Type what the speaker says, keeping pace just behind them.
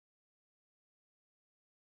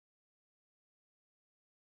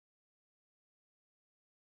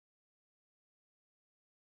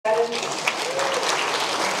Tibetan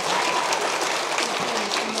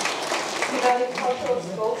cultural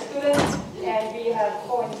school students, and we have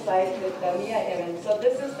coincided with the MiA event. So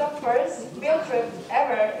this is the first field trip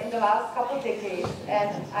ever in the last couple of decades,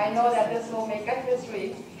 and I know that this will make a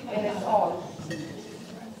history in its own.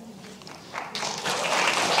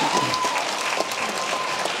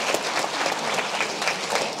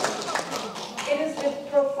 It is with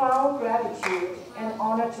profound gratitude and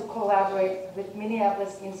honor to collaborate with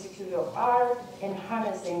Minneapolis Institute of Art in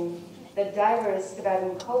harnessing the diverse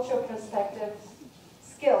Tibetan culture perspectives,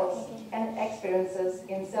 skills, and experiences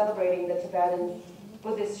in celebrating the Tibetan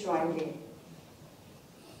Buddhist Shrine Day.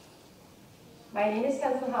 My name is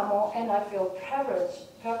Tenzin, Lhamo, and I feel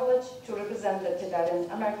privileged to represent the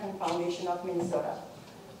Tibetan American Foundation of Minnesota.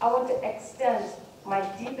 I want to extend my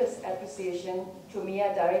deepest appreciation to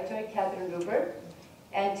MiA Director Catherine Ruber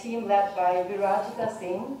and team led by Virajita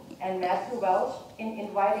Singh and Matthew Welch in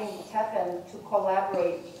inviting TAFM to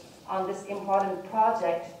collaborate on this important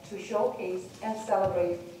project to showcase and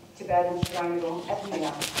celebrate Tibetan Shrine Room at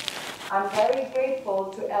MiA. I'm very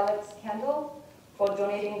grateful to Alex Kendall for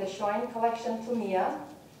donating the shrine collection to MiA.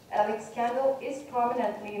 Alex Kendall is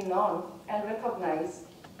prominently known and recognized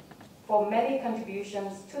for many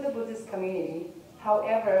contributions to the Buddhist community.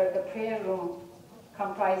 However, the prayer room,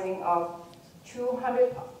 comprising of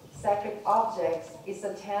 200 sacred objects, is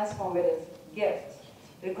a transformative gift,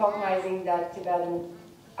 recognizing that Tibetan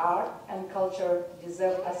art and culture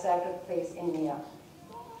deserve a sacred place in MiA.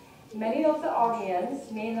 Many of the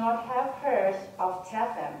audience may not have heard of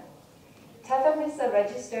TAFM. TAFM is a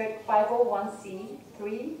registered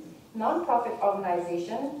 501c3 nonprofit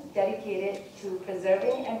organization dedicated to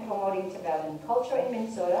preserving and promoting Tibetan culture in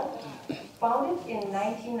Minnesota. Founded in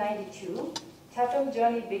 1992, TAFM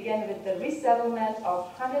journey began with the resettlement of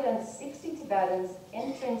 160 Tibetans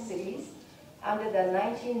in Twin Cities under the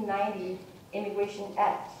 1990 Immigration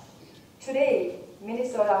Act. Today,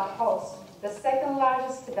 Minnesota hosts the second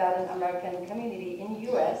largest Tibetan American community in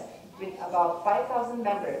the U.S. with about 5,000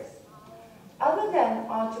 members. Other than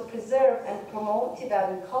on to preserve and promote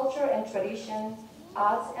Tibetan culture and tradition,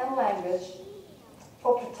 arts and language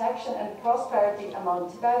for protection and prosperity among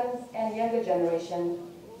Tibetans and younger generation,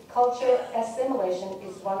 culture assimilation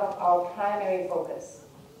is one of our primary focus.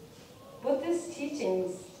 Buddhist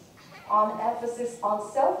teachings on emphasis on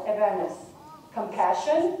self-awareness,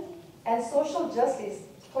 compassion, and social justice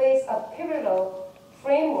plays a pivotal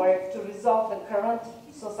framework to resolve the current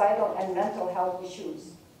societal and mental health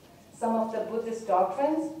issues. Some of the Buddhist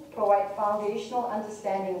doctrines provide foundational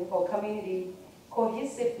understanding for community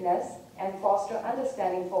cohesiveness and foster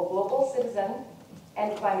understanding for global citizen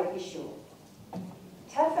and climate issue.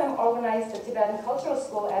 TAFM organized the Tibetan Cultural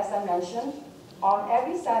School, as I mentioned, on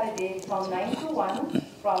every Saturday from 9 to 1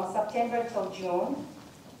 from September till June,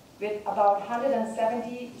 with about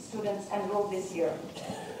 170 students enrolled this year.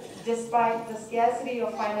 Despite the scarcity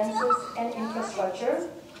of finances and infrastructure,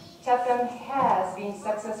 TAFM has been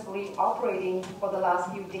successfully operating for the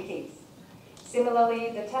last few decades.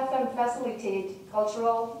 Similarly, the TAFM facilitates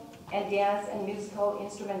cultural and dance and musical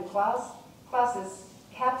instrument classes,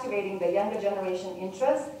 captivating the younger generation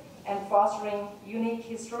interest and fostering unique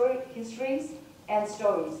histories and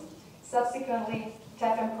stories. Subsequently,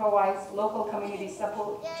 TAFM provides local community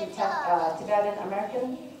support to Tibetan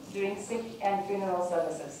Americans during sick and funeral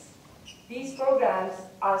services. These programs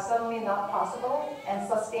are certainly not possible and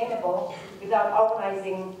sustainable without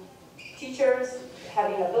organizing teachers,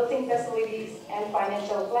 having a built-in facilities, and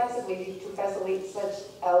financial flexibility to facilitate such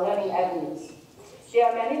learning avenues. There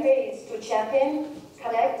are many ways to champion,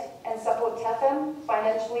 connect, and support TAFM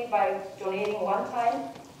financially by donating one time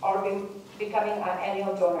or becoming an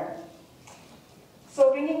annual donor.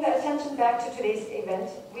 So bringing the attention back to today's event,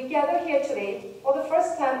 we gather here today for the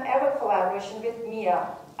first time ever collaboration with MiA,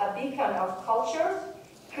 a beacon of culture,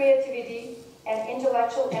 creativity, and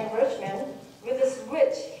intellectual enrichment with its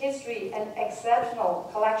rich history and exceptional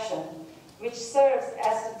collection, which serves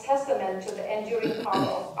as a testament to the enduring power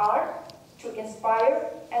of art to inspire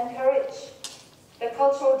and encourage the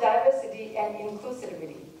cultural diversity and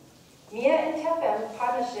inclusivity. MiA and TAFM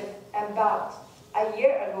partnership embarked a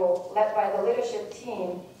year ago, led by the leadership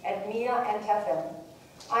team at MiA and TAFM.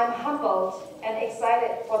 I'm humbled and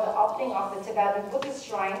excited for the opening of the Tibetan Buddhist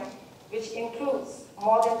Shrine, which includes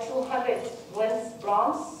more than 200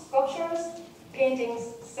 bronze sculptures, paintings,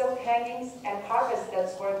 silk hangings, and carpets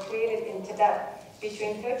that were created in Tibet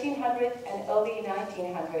between 1300 and early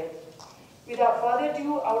 1900. Without further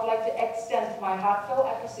ado, I would like to extend my heartfelt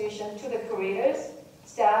appreciation to the curators,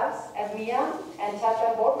 staffs at MiA, and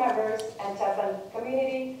TAFM board members and TAFM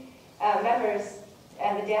community members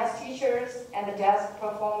and the dance teachers and the dance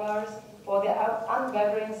performers for their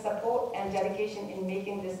unwavering support and dedication in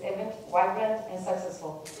making this event vibrant and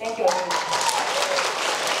successful. Thank you, everyone.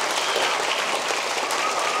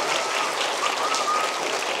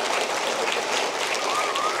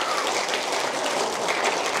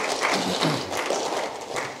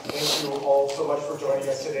 Thank you all so much for joining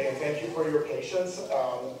us today, and thank you for your patience.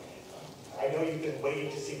 I know you've been waiting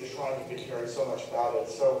to see the shrine. You've been hearing so much about it.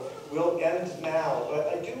 So we'll end now, but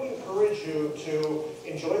I do encourage you to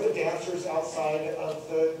enjoy the dancers outside of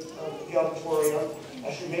the auditorium.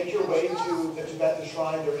 As you make your way to the Tibetan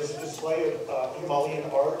shrine, there is a display of Himalayan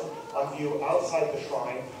art on view outside the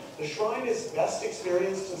shrine. The shrine is best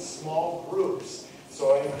experienced in small groups,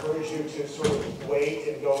 so I encourage you to sort of wait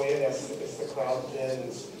and go in as the crowd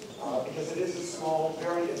thins, because it is a small,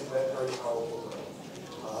 very intimate, very powerful room.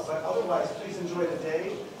 But otherwise, please enjoy the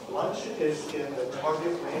day. Lunch is in the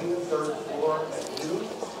target ring, 3rd floor at noon.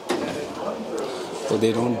 And at 1:30. So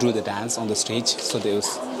they don't do the dance on the stage. So the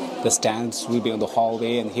stands will be on the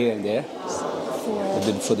hallway and here and there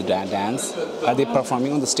for the dance. Are they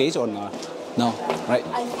performing on the stage or not? No, right?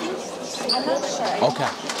 I think, I'm not sure. Okay,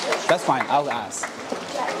 that's fine. I'll ask.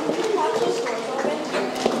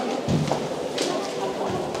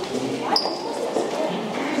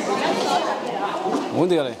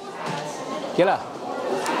 뭔데 그래? 걔라,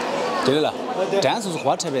 걔라. 댄스 is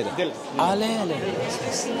what type of? Ale.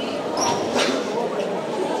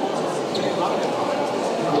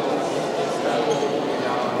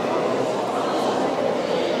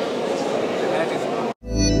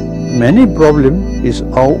 Many problem is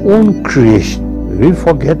our own creation. We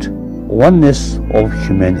forget oneness of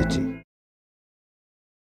humanity.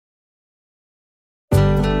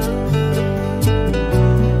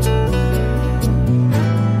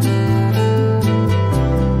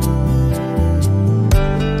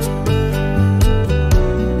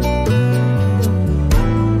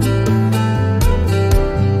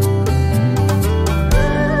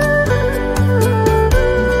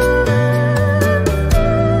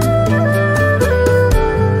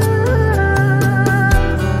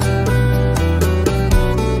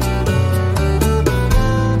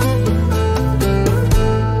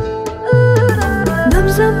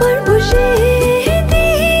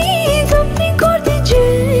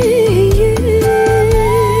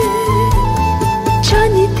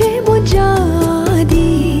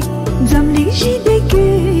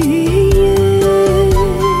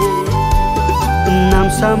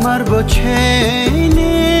 Samar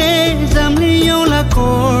bochene zamliyon la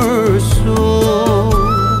korso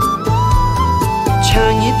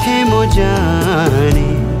changi the mojane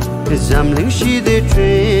zamling shi de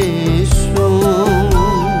treso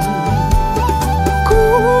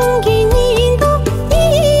kungi nindo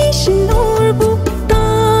ishnor bu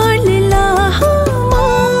tarle lahama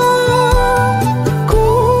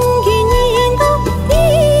kungi nindo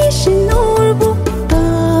ishnor bu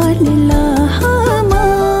tarle lahama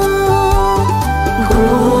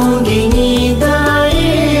kungi nindo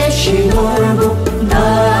ishnor bu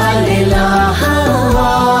tarle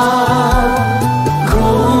lahama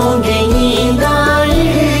kungi nindo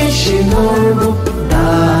ishnor bu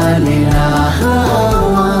tarle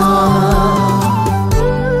lahama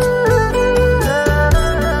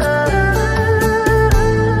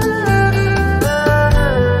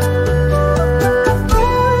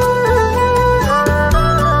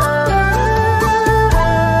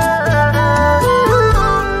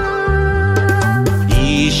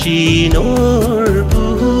Ishinor bu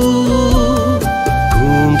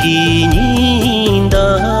kungi ninda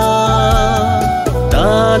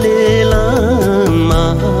dalelama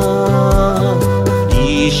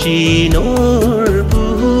Ishinor bu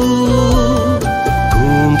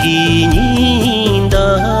kungi ninda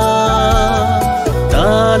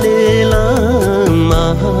dalelama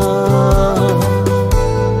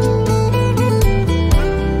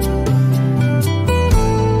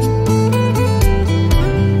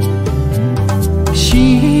Xi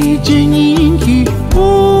Jinyin ki wu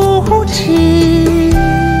qi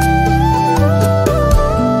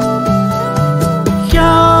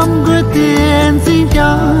Yang ge Tenzin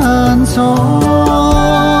dian song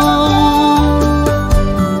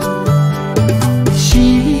Xi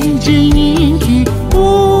Jinyin ki wu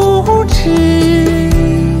qi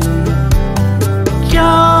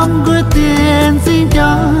Yang ge Tenzin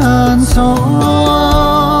dian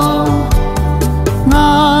song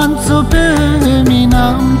Ngan zo be mi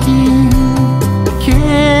nam ki ke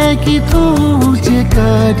ki tu je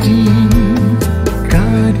ka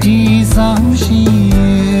di sam shi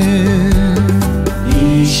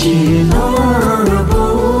Ishinor bu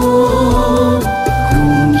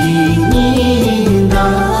kungi ninda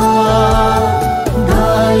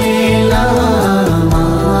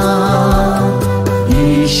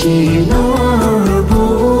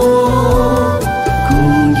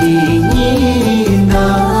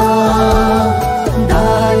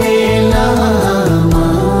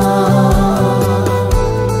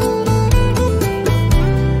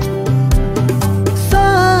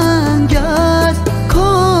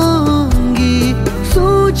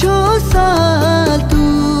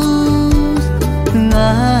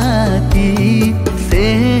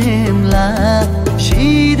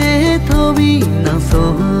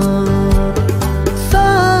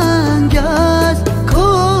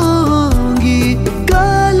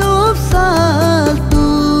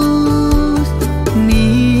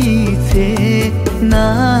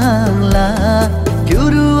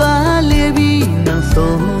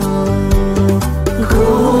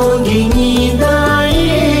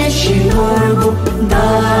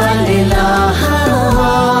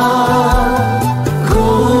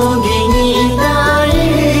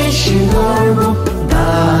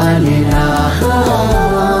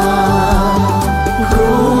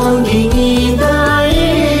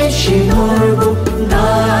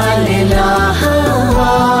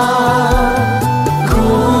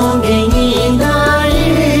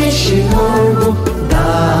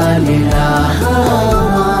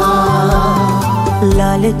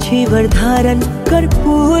लालची वर धारण कर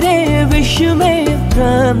पूरे विश्व में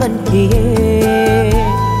भ्रमण किए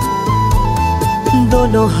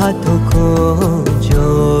दोनों हाथों को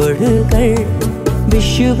जोड़कर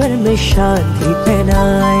विश्व भर में शांति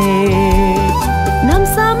फैलाए नम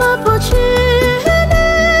सामा पूछे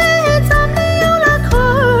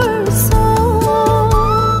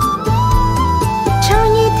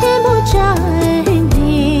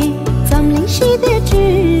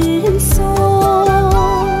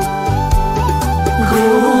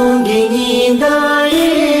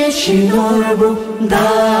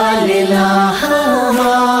Dalai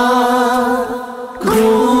Lhamo,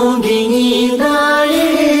 Gungini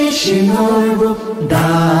Dai Shinorbu,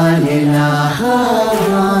 Dalai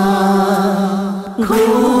Lhamo,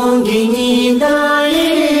 Gungini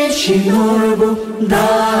Dai Shinorbu,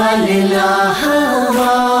 Dalai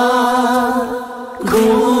Lhamo,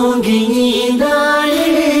 Gungini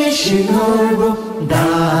Dai Shinorbu,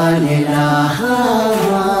 Dalai Lhamo.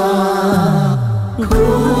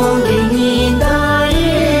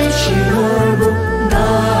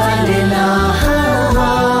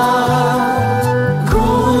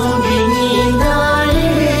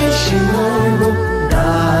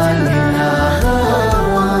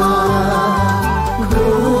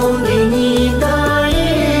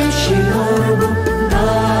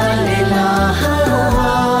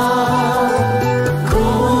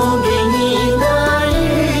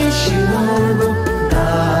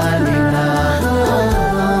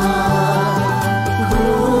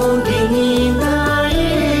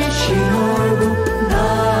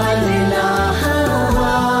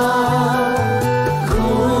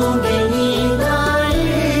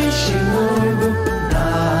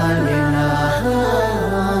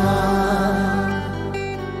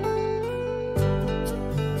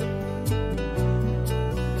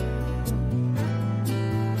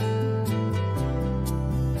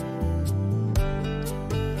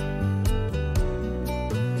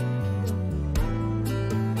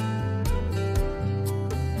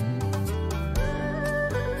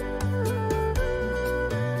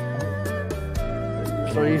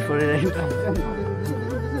 Sorry for it.